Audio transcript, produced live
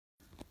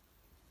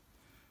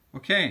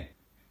Okay,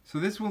 so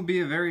this will be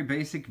a very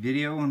basic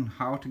video on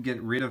how to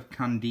get rid of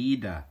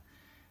Candida,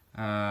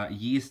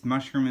 yeast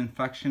mushroom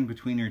infection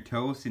between your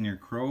toes and your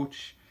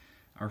croach,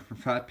 or for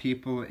fat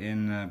people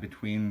in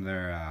between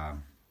their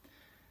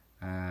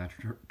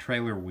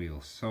trailer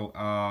wheels.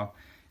 So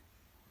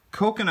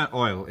coconut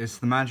oil is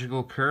the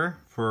magical cure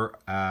for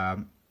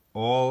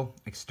all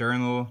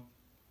external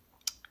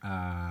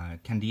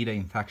Candida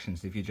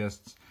infections. If you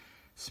just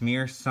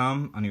smear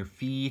some on your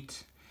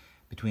feet,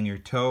 between your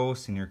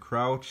toes and your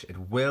crouch, it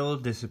will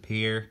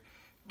disappear,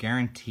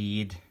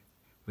 guaranteed,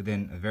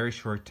 within a very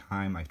short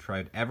time. I've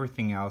tried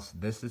everything else.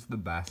 This is the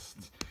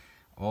best.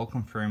 All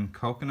confirmed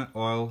coconut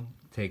oil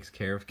takes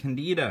care of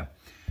Candida.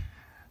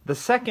 The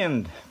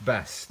second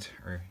best,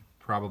 or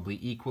probably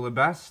equally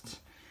best,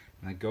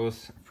 and that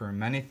goes for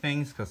many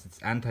things because it's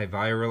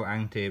antiviral,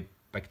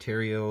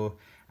 antibacterial,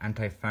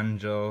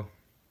 antifungal.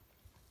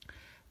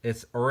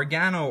 It's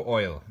oregano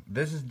oil.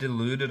 This is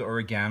diluted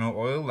oregano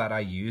oil that I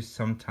use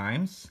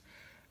sometimes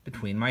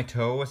between my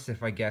toes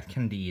if I get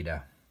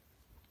Candida.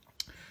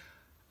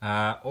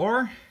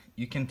 Or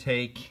you can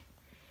take,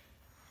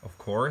 of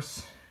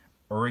course,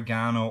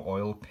 oregano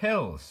oil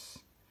pills,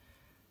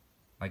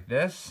 like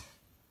this,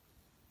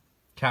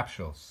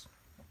 capsules.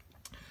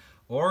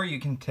 Or you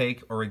can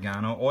take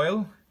oregano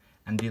oil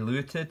and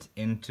dilute it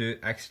into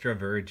extra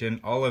virgin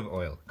olive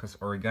oil, because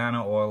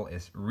oregano oil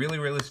is really,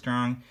 really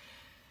strong.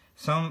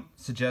 Some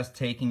suggest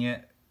taking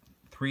it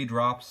 3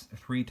 drops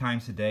 3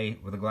 times a day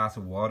with a glass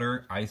of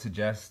water. I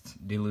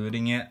suggest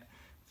diluting it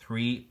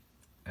 3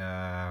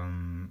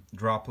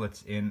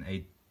 droplets in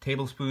a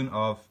tablespoon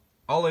of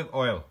olive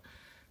oil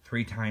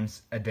 3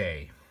 times a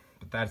day.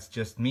 But that's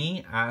just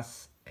me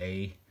as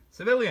a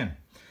civilian.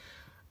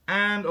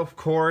 And of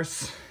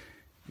course,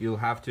 you'll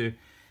have to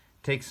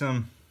take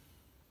some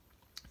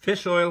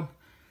fish oil,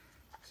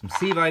 some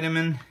C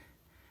vitamin,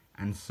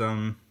 and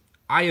some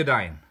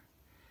iodine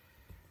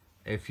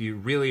if you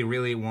really,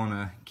 really want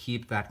to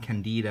keep that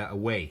Candida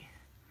away.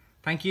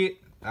 Thank you.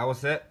 That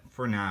was it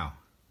for now.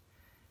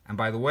 And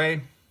by the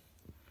way,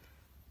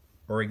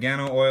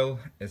 oregano oil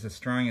is as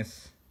strong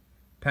as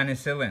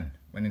penicillin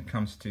when it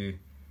comes to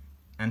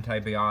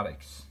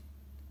antibiotics.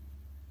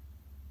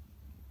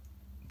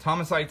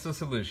 Eidsaa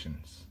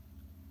Solutions,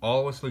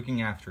 always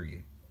looking after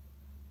you,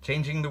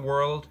 changing the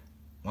world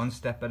one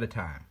step at a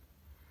time.